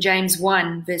says in James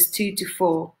 1, verse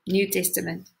 2-4, New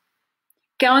Testament.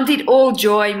 "Count it all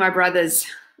joy, my brothers."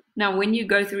 Now, when you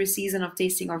go through a season of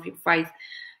testing of your faith,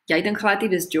 jy dink glad nie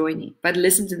dis joy nie. But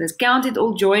listen to this. "Count it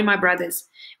all joy, my brothers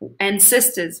and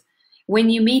sisters, when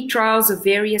you meet trials of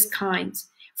various kinds,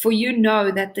 for you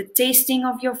know that the testing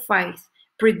of your faith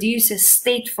produces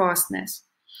steadfastness.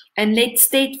 And let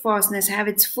steadfastness have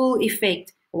its full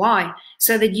effect." Why?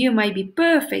 "So that you may be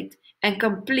perfect and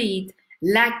complete,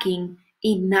 lacking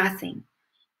in nothing."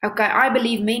 Okay, I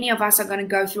believe many of us are going to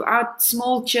go through our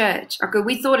small church. Okay,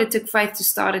 we thought it took faith to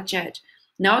start a church.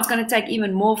 Now it's going to take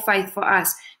even more faith for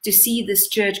us to see this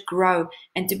church grow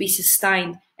and to be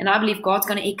sustained. And I believe God's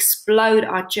going to explode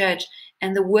our church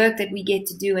and the work that we get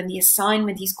to do and the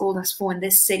assignment he's called us for in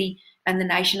this city and the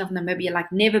nation of Namibia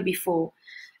like never before.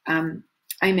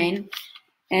 Amen.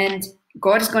 And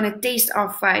God is going to test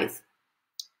our faith.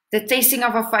 The testing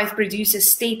of our faith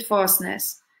produces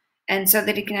steadfastness, and so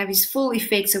that it can have his full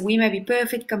effect, so we may be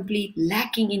perfect, complete,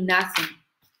 lacking in nothing.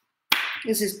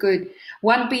 This is good.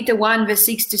 1 Peter 1, verse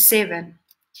 6-7.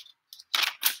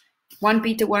 1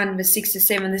 Peter 1, verse 6 to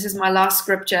 7. This is my last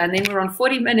scripture, and then we're on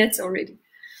 40 minutes already.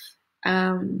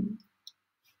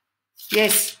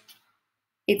 Yes,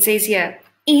 it says here,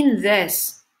 in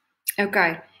this,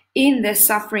 okay, in this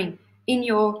suffering, in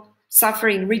your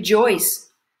suffering, rejoice,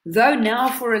 though now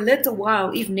for a little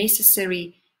while, if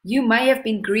necessary, you may have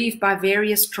been grieved by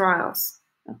various trials.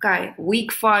 Okay,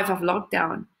 week 5 of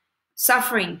lockdown,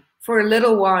 suffering for a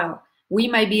little while. We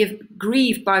may be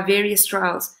grieved by various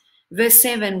trials. Verse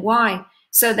 7, why?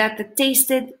 So that the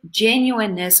tested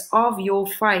genuineness of your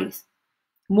faith,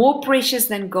 more precious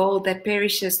than gold that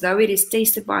perishes, though it is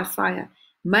tasted by fire,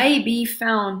 may be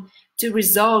found to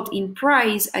result in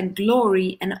praise and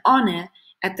glory and honor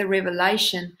at the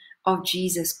revelation of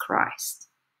Jesus Christ.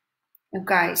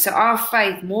 Okay, so our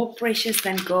faith, more precious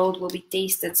than gold, will be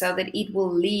tested so that it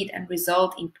will lead and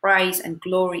result in praise and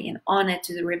glory and honor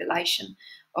to the revelation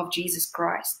of Jesus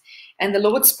Christ. And the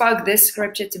Lord spoke this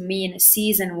scripture to me in a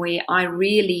season where I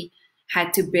really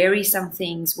had to bury some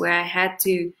things, where I had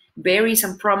to bury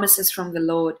some promises from the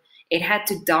Lord. It had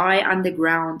to die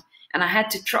underground, and I had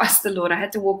to trust the Lord. I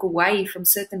had to walk away from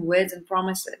certain words and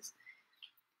promises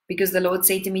because the Lord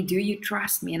said to me, do you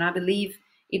trust me? And I believe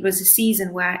it was a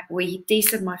season where he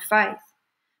tested my faith,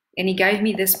 and he gave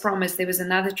me this promise. There was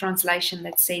another translation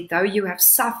that said, though you have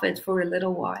suffered for a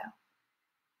little while.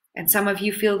 And some of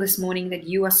you feel this morning that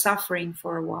you are suffering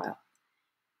for a while.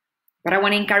 But I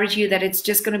want to encourage you that it's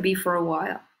just going to be for a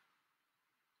while.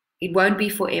 It won't be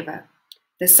forever.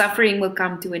 The suffering will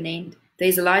come to an end.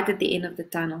 There's light at the end of the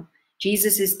tunnel.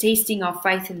 Jesus is testing our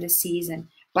faith in this season,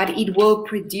 but it will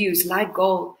produce like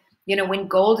gold. You know, when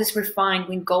gold is refined,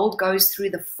 when gold goes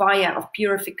through the fire of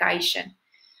purification,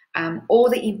 all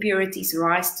the impurities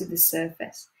rise to the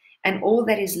surface, and all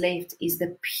that is left is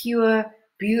the pure,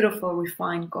 beautiful,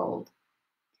 refined gold.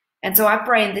 And so I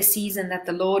pray in this season that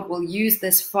the Lord will use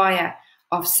this fire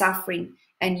of suffering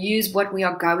and use what we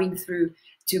are going through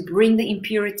to bring the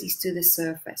impurities to the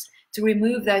surface, to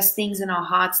remove those things in our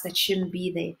hearts that shouldn't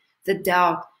be there, the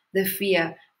doubt, the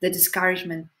fear, the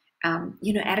discouragement,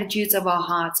 attitudes of our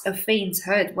hearts, offense,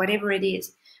 hurt, whatever it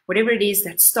is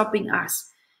that's stopping us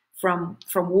from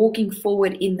walking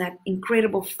forward in that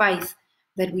incredible faith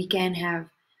that we can have,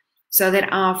 so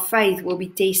that our faith will be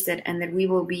tested and that we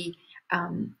will be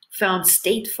found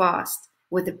steadfast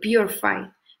with a pure faith,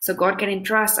 so God can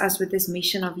entrust us with this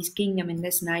mission of his kingdom in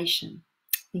this nation.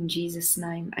 In Jesus'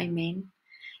 name, amen.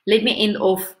 Let me end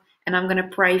off, and I'm going to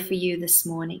pray for you this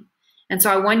morning. And so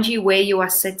I want you, where you are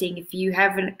sitting, if you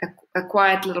have a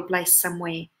quiet little place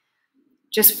somewhere,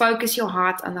 just focus your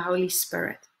heart on the Holy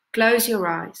Spirit. Close your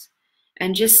eyes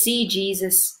and just see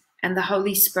Jesus and the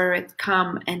Holy Spirit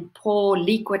come and pour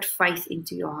liquid faith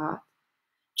into your heart.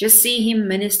 Just see him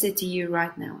minister to you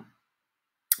right now.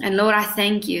 And Lord, I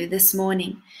thank you this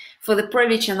morning for the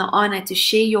privilege and the honor to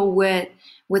share your word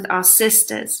with our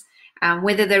sisters,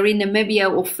 whether they're in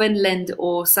Namibia or Finland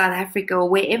or South Africa or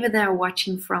wherever they are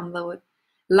watching from, Lord,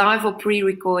 live or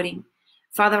pre-recording.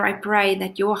 Father, I pray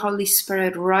that your Holy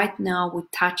Spirit right now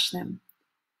would touch them.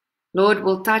 Lord,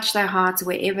 will touch their hearts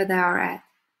wherever they are at.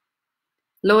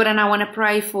 Lord, and I want to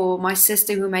pray for my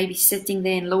sister who may be sitting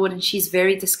there, and Lord, and she's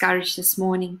very discouraged this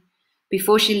morning.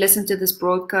 Before she listened to this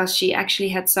broadcast, she actually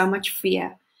had so much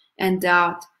fear and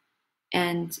doubt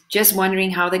and just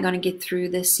wondering how they're going to get through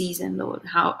this season, Lord.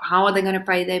 How are they going to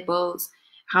pay their bills?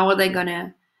 How are they going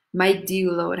to make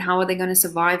do, Lord? How are they going to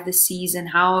survive this season?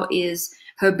 How is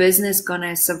her business going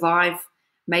to survive?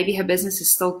 Maybe her business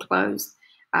is still closed.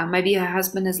 Maybe her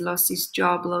husband has lost his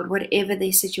job, Lord. Whatever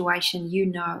their situation, you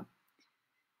know.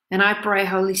 And I pray,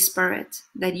 Holy Spirit,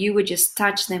 that you would just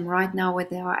touch them right now where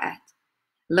they are at.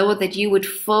 Lord, that you would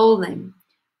fill them,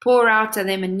 pour out to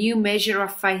them a new measure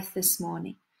of faith this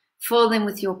morning. Fill them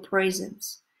with your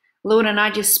presence. Lord, and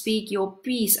I just speak your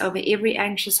peace over every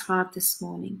anxious heart this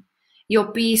morning. Your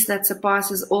peace that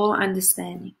surpasses all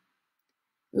understanding.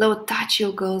 Lord, touch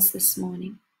your girls this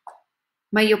morning.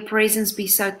 May your presence be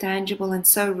so tangible and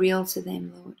so real to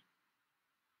them, Lord.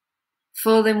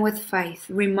 Fill them with faith.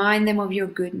 Remind them of your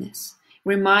goodness.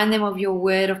 Remind them of your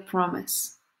word of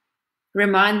promise.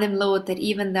 Remind them, Lord, that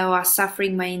even though our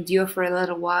suffering may endure for a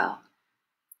little while,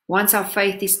 once our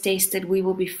faith is tested, we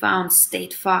will be found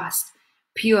steadfast,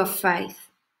 pure faith.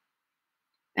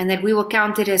 And that we will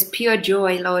count it as pure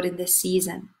joy, Lord, in this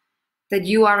season, that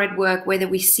you are at work, whether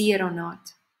we see it or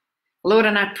not. Lord,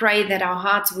 and I pray that our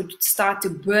hearts would start to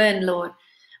burn, Lord,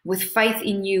 with faith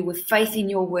in you, with faith in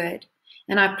your word.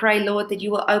 And I pray, Lord, that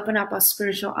you will open up our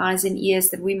spiritual eyes and ears,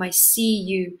 that we may see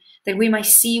you, that we may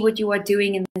see what you are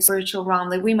doing in the spiritual realm,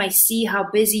 that we may see how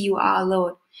busy you are,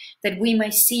 Lord, that we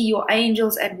may see your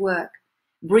angels at work,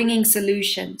 bringing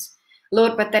solutions.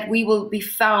 Lord, but that we will be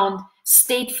found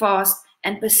steadfast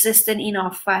and persistent in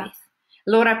our faith.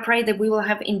 Lord, I pray that we will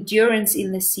have endurance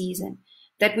in this season,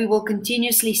 that we will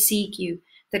continuously seek you,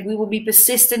 that we will be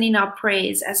persistent in our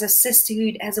prayers as a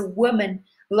sisterhood, as a woman,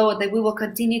 Lord, that we will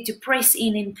continue to press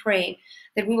in prayer,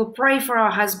 that we will pray for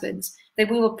our husbands, that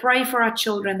we will pray for our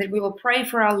children, that we will pray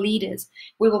for our leaders,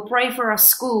 we will pray for our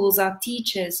schools, our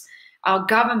teachers, our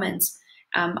governments,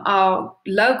 our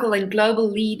local and global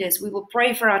leaders. We will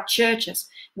pray for our churches.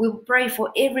 We will pray for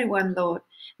everyone, Lord,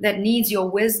 that needs your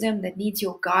wisdom, that needs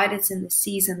your guidance in the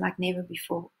season like never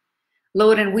before.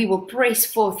 Lord, and we will press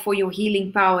forth for your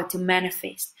healing power to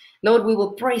manifest. Lord, we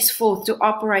will press forth to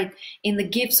operate in the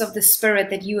gifts of the Spirit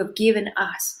that you have given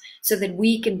us so that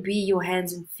we can be your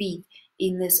hands and feet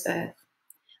in this earth.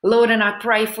 Lord, and I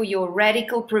pray for your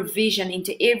radical provision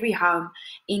into every home,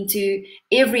 into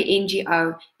every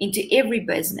NGO, into every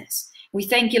business. We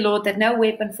thank you, Lord, that no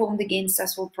weapon formed against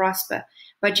us will prosper,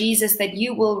 but Jesus, that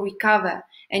you will recover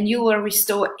and you will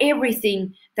restore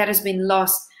everything that has been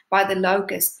lost by the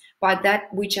locust, by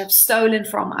that which have stolen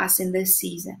from us in this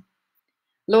season.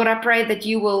 Lord, I pray that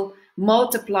you will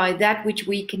multiply that which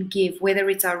we can give, whether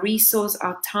it's our resource,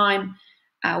 our time,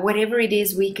 whatever it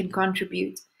is we can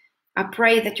contribute. I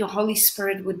pray that your Holy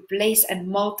Spirit would bless and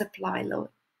multiply, Lord.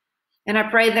 And I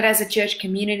pray that as a church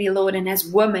community, Lord, and as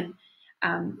women,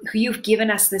 who you've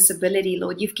given us this ability,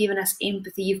 Lord, you've given us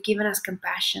empathy, you've given us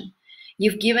compassion,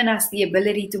 you've given us the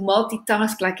ability to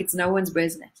multitask like it's no one's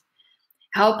business.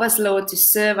 Help us, Lord, to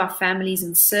serve our families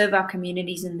and serve our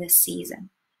communities in this season.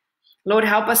 Lord,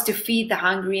 help us to feed the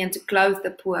hungry and to clothe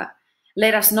the poor.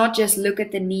 Let us not just look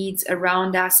at the needs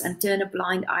around us and turn a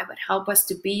blind eye, but help us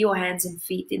to be your hands and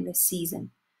feet in this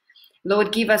season.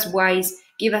 Lord, give us ways,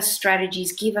 give us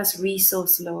strategies, give us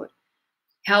resource, Lord.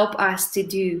 Help us to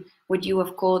do what you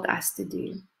have called us to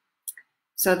do,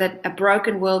 so that a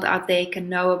broken world out there can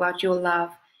know about your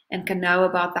love and can know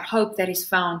about the hope that is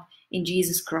found in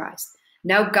Jesus Christ.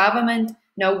 No government,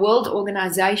 no world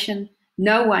organization,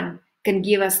 no one can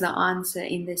give us the answer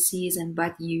in this season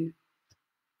but you.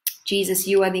 Jesus,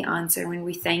 you are the answer, and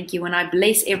we thank you. And I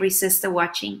bless every sister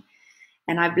watching,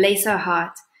 and I bless her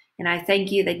heart, and I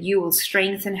thank you that you will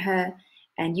strengthen her,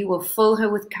 and you will fill her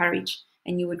with courage,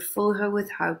 and you would fill her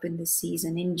with hope in this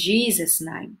season. In Jesus'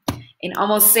 name. En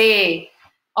almal sê,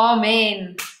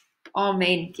 Amen.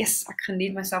 Amen. Yes, ek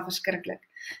geniet myself verskriklik.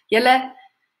 Julle,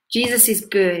 Jesus is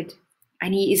good,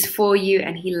 and he is for you,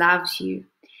 and he loves you.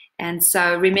 And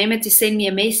so remember to send me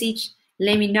a message.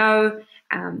 Let me know.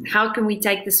 How can we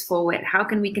take this forward? How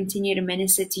can we continue to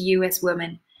minister to you as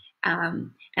women?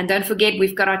 And don't forget,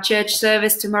 we've got our church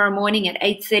service tomorrow morning at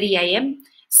 8:30 a.m.,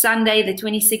 Sunday, the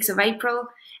 26th of April.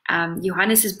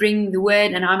 Johannes is bringing the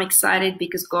word, and I'm excited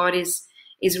because God is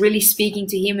really speaking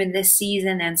to him in this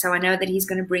season. And so I know that he's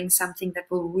going to bring something that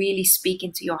will really speak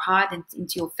into your heart and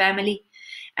into your family.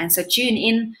 And so tune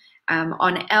in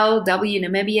on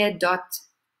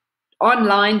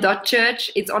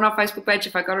lwnamibia.online.church. It's on our Facebook page.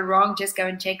 If I got it wrong, just go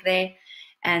and check there.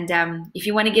 And if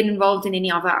you want to get involved in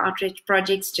any of our outreach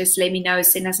projects, just let me know.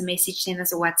 Send us a message, send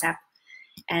us a WhatsApp.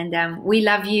 And we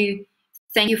love you.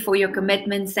 Thank you for your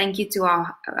commitment. Thank you to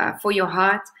for your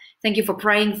heart. Thank you for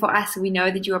praying for us. We know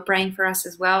that you are praying for us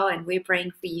as well, and we're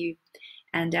praying for you.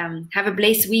 And have a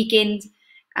blessed weekend.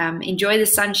 Enjoy the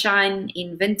sunshine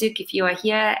in Windhoek if you are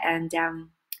here. And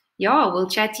yeah, we'll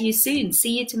chat to you soon.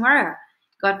 See you tomorrow.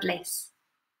 God bless.